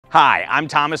Hi, I'm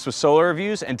Thomas with Solar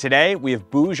Reviews, and today we have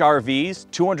BougeRV's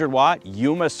 200-watt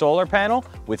Yuma solar panel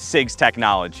with SIGS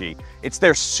technology. It's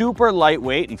their super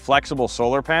lightweight and flexible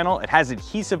solar panel. It has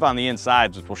adhesive on the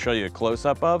insides, which we'll show you a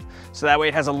close-up of, so that way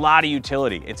it has a lot of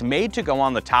utility. It's made to go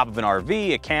on the top of an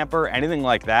RV, a camper, anything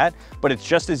like that, but it's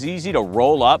just as easy to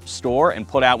roll up, store, and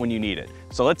put out when you need it.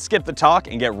 So let's skip the talk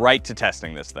and get right to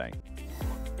testing this thing.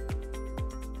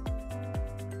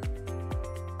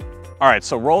 All right,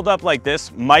 so rolled up like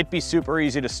this might be super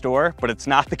easy to store, but it's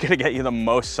not gonna get you the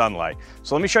most sunlight.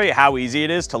 So let me show you how easy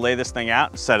it is to lay this thing out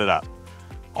and set it up.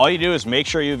 All you do is make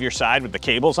sure you have your side with the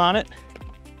cables on it,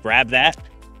 grab that,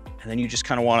 and then you just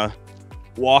kind of wanna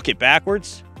walk it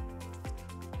backwards,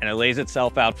 and it lays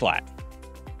itself out flat,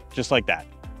 just like that.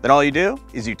 Then all you do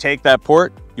is you take that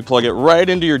port, you plug it right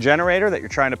into your generator that you're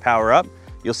trying to power up.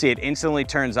 You'll see it instantly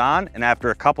turns on, and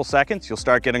after a couple seconds, you'll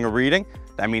start getting a reading.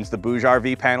 That means the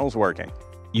BougeRV panel is working.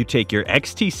 You take your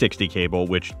XT60 cable,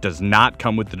 which does not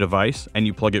come with the device, and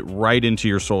you plug it right into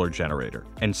your solar generator.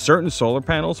 And certain solar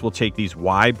panels will take these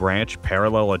Y-branch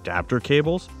parallel adapter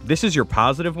cables. This is your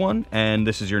positive one, and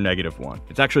this is your negative one.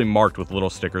 It's actually marked with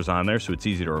little stickers on there, so it's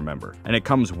easy to remember. And it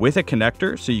comes with a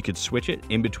connector, so you could switch it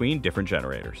in between different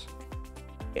generators.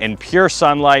 In pure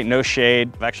sunlight, no shade.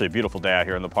 Actually a beautiful day out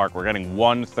here in the park. We're getting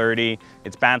 130.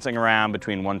 It's bouncing around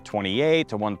between 128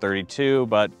 to 132,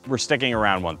 but we're sticking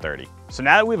around 130. So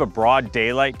now that we have a broad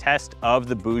daylight test of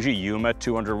the Bougie Yuma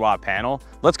 200-watt panel,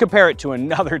 let's compare it to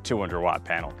another 200-watt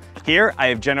panel. Here, I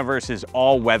have Geniverse's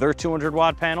all-weather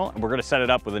 200-watt panel, and we're gonna set it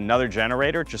up with another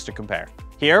generator just to compare.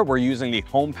 Here, we're using the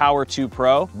Home Power 2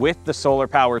 Pro with the Solar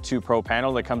Power 2 Pro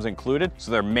panel that comes included,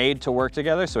 so they're made to work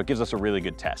together, so it gives us a really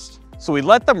good test. So we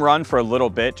let them run for a little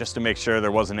bit just to make sure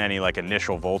there wasn't any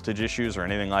initial voltage issues or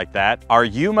anything like that. Our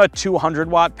Yuma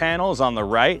 200-watt panel is on the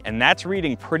right, and that's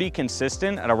reading pretty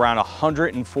consistent at around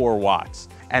 104 watts.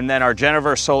 And then our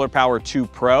Geniverse Solar Power 2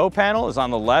 Pro panel is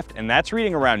on the left, and that's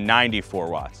reading around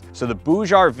 94 watts. So the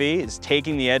BougeRV is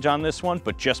taking the edge on this one,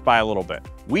 but just by a little bit.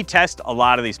 We test a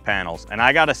lot of these panels, and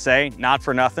I gotta say, not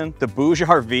for nothing, the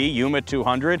BougeRV Yuma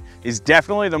 200 is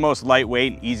definitely the most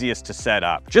lightweight and easiest to set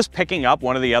up. Just picking up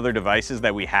one of the other devices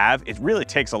that we have, it really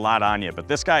takes a lot on you, but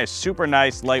this guy is super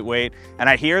nice, lightweight, and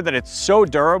I hear that it's so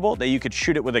durable that you could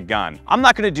shoot it with a gun. I'm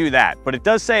not gonna do that, but it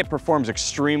does say it performs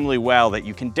extremely well, that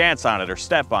you can dance on it or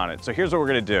step on it. So here's what we're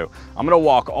gonna do. I'm gonna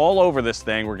walk all over this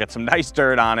thing, we'll get some nice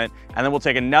dirt on it, and then we'll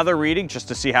take another reading just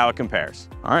to see how it compares.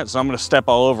 All right, so I'm gonna step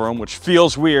all over them, which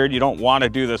feels weird. You don't wanna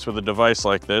do this with a device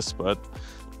like this, but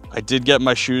I did get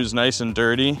my shoes nice and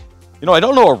dirty. You know, I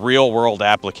don't know a real world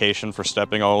application for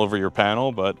stepping all over your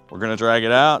panel, but we're gonna drag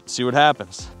it out, see what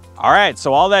happens. All right,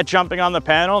 so all that jumping on the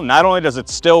panel, not only does it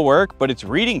still work, but it's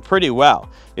reading pretty well.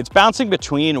 It's bouncing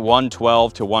between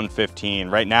 112 to 115.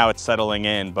 Right now it's settling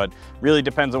in, but really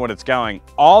depends on what it's going.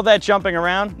 All that jumping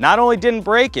around not only didn't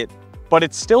break it, but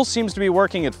it still seems to be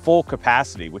working at full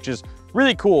capacity, which is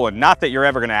really cool. And not that you're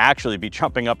ever gonna actually be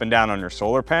jumping up and down on your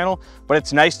solar panel, but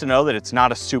it's nice to know that it's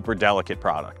not a super delicate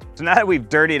product. So now that we've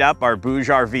dirtied up our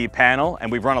BougeRV panel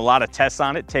and we've run a lot of tests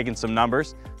on it, taken some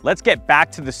numbers, let's get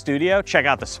back to the studio, check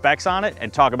out the specs on it,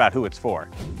 and talk about who it's for.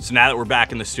 So now that we're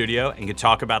back in the studio and can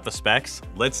talk about the specs,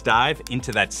 let's dive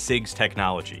into that SIGS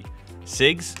technology.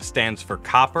 SIGS stands for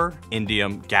copper,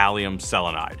 indium, gallium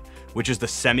selenide, which is the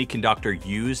semiconductor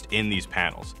used in these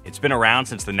panels. It's been around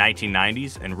since the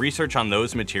 1990s, and research on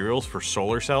those materials for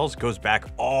solar cells goes back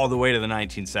all the way to the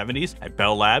 1970s at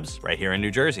Bell Labs right here in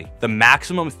New Jersey. The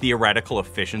maximum theoretical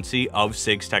efficiency of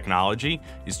SIGS technology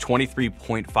is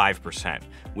 23.5%,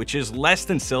 which is less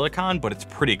than silicon, but it's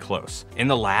pretty close. In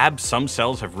the lab, some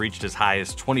cells have reached as high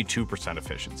as 22%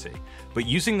 efficiency, but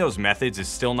using those methods is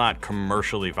still not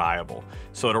commercially viable.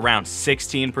 So at around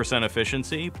 16%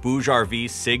 efficiency,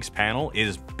 BougeRV's SIGS panel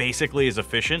is basically as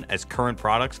efficient as current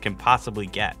products can possibly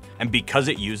get. And because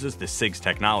it uses the SIGS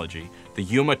technology, the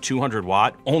Yuma 200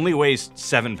 watt only weighs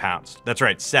 7 pounds. That's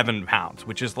right, 7 pounds,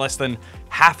 which is less than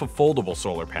half of foldable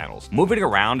solar panels. Moving it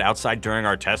around outside during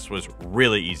our tests was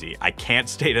really easy. I can't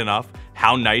state enough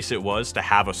how nice it was to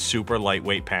have a super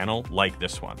lightweight panel like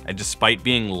this one. And despite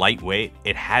being lightweight,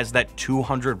 it has that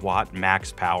 200 watt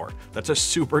max power. That's a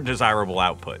super desirable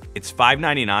output. It's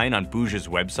 $599 on Bouge's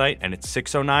website, and it's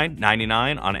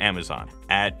 $609.99 on Amazon.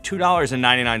 At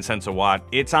 $2.99 a watt,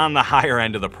 it's on the higher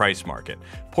end of the price market.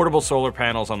 Portable solar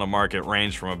panels on the market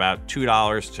range from about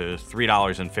 $2 to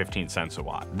 $3.15 a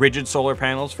watt. Rigid solar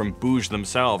panels from Bouge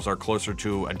themselves are closer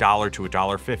to $1 to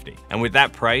 $1.50. And with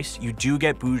that price, you do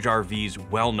get BougeRV's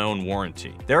well-known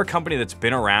warranty. They're a company that's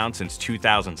been around since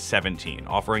 2017,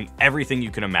 offering everything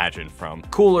you can imagine, from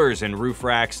coolers and roof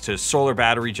racks to solar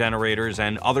battery generators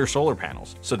and other solar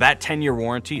panels. So that 10-year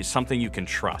warranty is something you can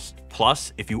trust.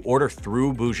 Plus, if you order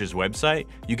through Bouge's website,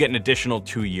 you get an additional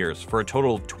 2 years for a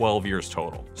total of 12 years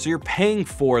total. So you're paying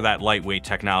for that lightweight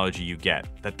technology you get,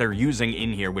 that they're using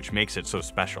in here, which makes it so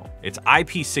special. It's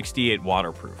IP68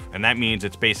 waterproof, and that means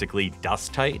it's basically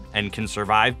dust tight and can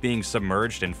survive being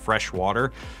submerged in fresh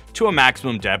water to a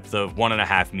maximum depth of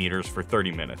 1.5 meters for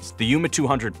 30 minutes. The Yuma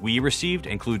 200 we received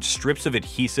includes strips of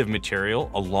adhesive material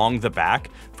along the back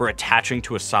for attaching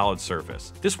to a solid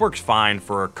surface. This works fine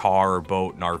for a car or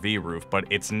boat and RV roof, but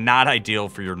it's not ideal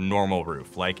for your normal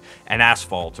roof, like an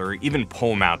asphalt or even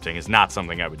pole mounting is not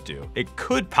something I would do. It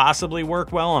could possibly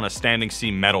work well on a standing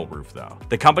seam metal roof though.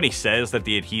 The company says that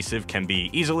the adhesive can be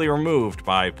easily removed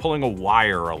by pulling a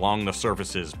wire along the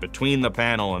surfaces between the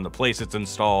panel and the place it's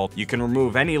installed. You can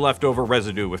remove any leftover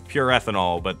residue with pure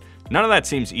ethanol, but none of that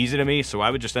seems easy to me, so I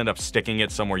would just end up sticking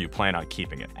it somewhere you plan on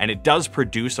keeping it. And it does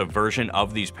produce a version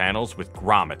of these panels with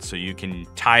grommets, so you can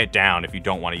tie it down if you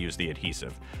don't want to use the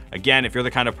adhesive. Again, if you're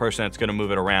the kind of person that's going to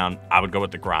move it around, I would go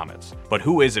with the grommets. But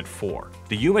who is it for?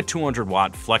 The Yuma 200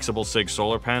 watt flexible SIG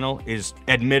solar panel is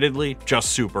admittedly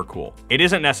just super cool. It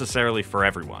isn't necessarily for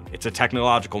everyone. It's a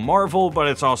technological marvel, but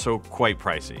it's also quite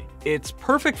pricey. It's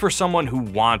perfect for someone who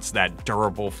wants that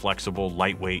durable, flexible,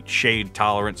 lightweight,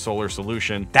 shade-tolerant solar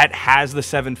solution that has the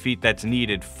 7 feet that's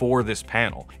needed for this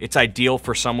panel. It's ideal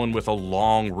for someone with a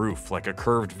long roof, like a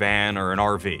curved van or an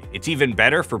RV. It's even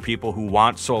better for people who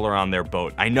want solar on their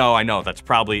boat. I know, that's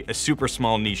probably a super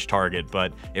small niche target,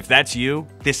 but if that's you,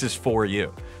 this is for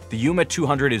you. The Yuma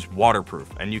 200 is waterproof,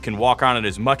 and you can walk on it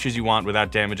as much as you want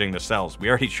without damaging the cells. We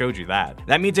already showed you that.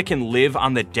 That means it can live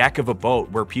on the deck of a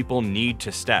boat where people need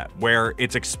to step, where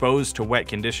it's exposed to wet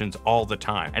conditions all the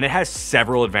time. And it has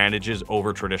several advantages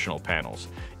over traditional panels.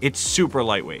 It's super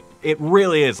lightweight. It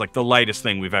really is like the lightest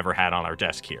thing we've ever had on our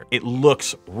desk here. It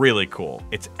looks really cool.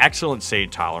 Its excellent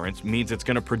shade tolerance means it's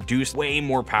gonna produce way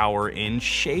more power in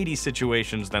shady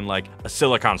situations than like a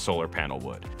silicon solar panel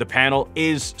would. The panel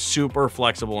is super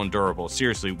flexible and durable.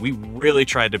 Seriously, we really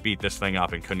tried to beat this thing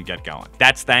up and couldn't get going.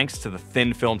 That's thanks to the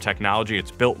thin film technology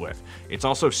it's built with. It's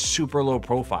also super low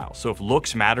profile, so if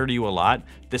looks matter to you a lot,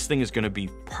 this thing is gonna be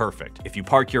perfect. If you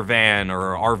park your van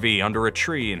or RV under a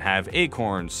tree and have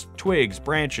acorns, twigs,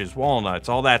 branches, walnuts,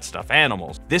 all that stuff,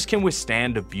 animals, this can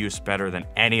withstand abuse better than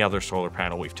any other solar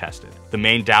panel we've tested. The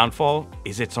main downfall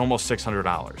is it's almost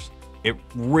 $600. It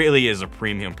really is a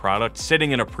premium product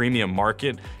sitting in a premium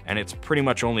market, and it's pretty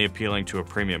much only appealing to a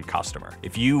premium customer.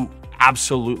 If you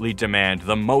absolutely demand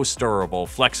the most durable,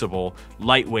 flexible,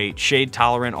 lightweight,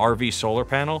 shade-tolerant RV solar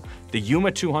panel, the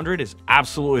Yuma 200 is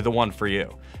absolutely the one for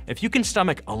you. If you can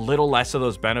stomach a little less of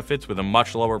those benefits with a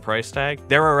much lower price tag,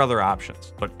 there are other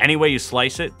options. But any way you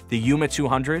slice it, the Yuma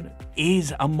 200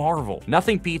 is a marvel.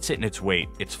 Nothing beats it in its weight,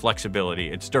 its flexibility,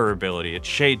 its durability, its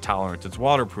shade tolerance, its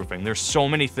waterproofing. There's so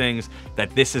many things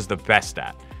that this is the best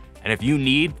at. And if you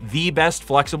need the best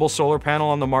flexible solar panel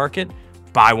on the market,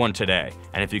 buy one today.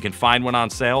 And if you can find one on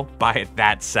sale, buy it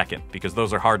that second, because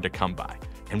those are hard to come by.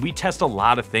 And we test a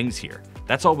lot of things here.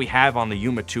 That's all we have on the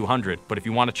Yuma 200, but if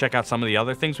you want to check out some of the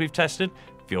other things we've tested,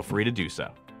 feel free to do so.